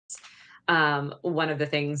One of the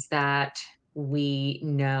things that we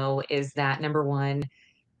know is that number one,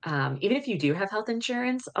 even if you do have health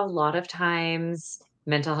insurance, a lot of times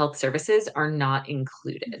mental health services are not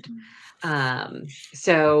included. Mhm.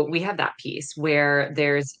 So we have that piece where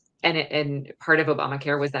there's and part of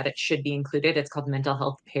Obamacare was that it should be included. It's called mental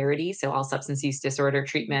health parity. So all substance use disorder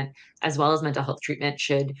treatment, as well as mental health treatment,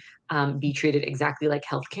 should be treated exactly like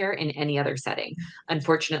healthcare in any other setting.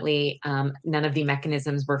 Unfortunately, none of the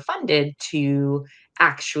mechanisms were funded to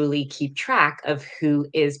actually keep track of who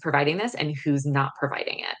is providing this and who's not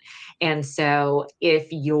providing it. And so if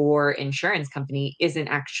your insurance company isn't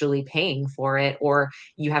actually paying for it, or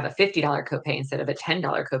you have a $50 copay instead of a $10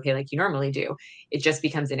 copay like you normally do, it just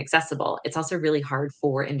becomes inaccessible. It's also really hard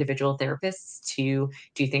for individual therapists to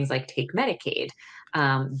do things like take Medicaid,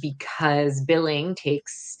 because billing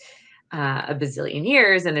takes a bazillion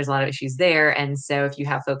years and there's a lot of issues there. And so if you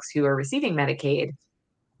have folks who are receiving Medicaid,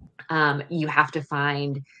 you have to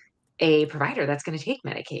find a provider that's going to take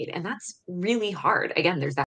Medicaid. And that's really hard. Again, there's that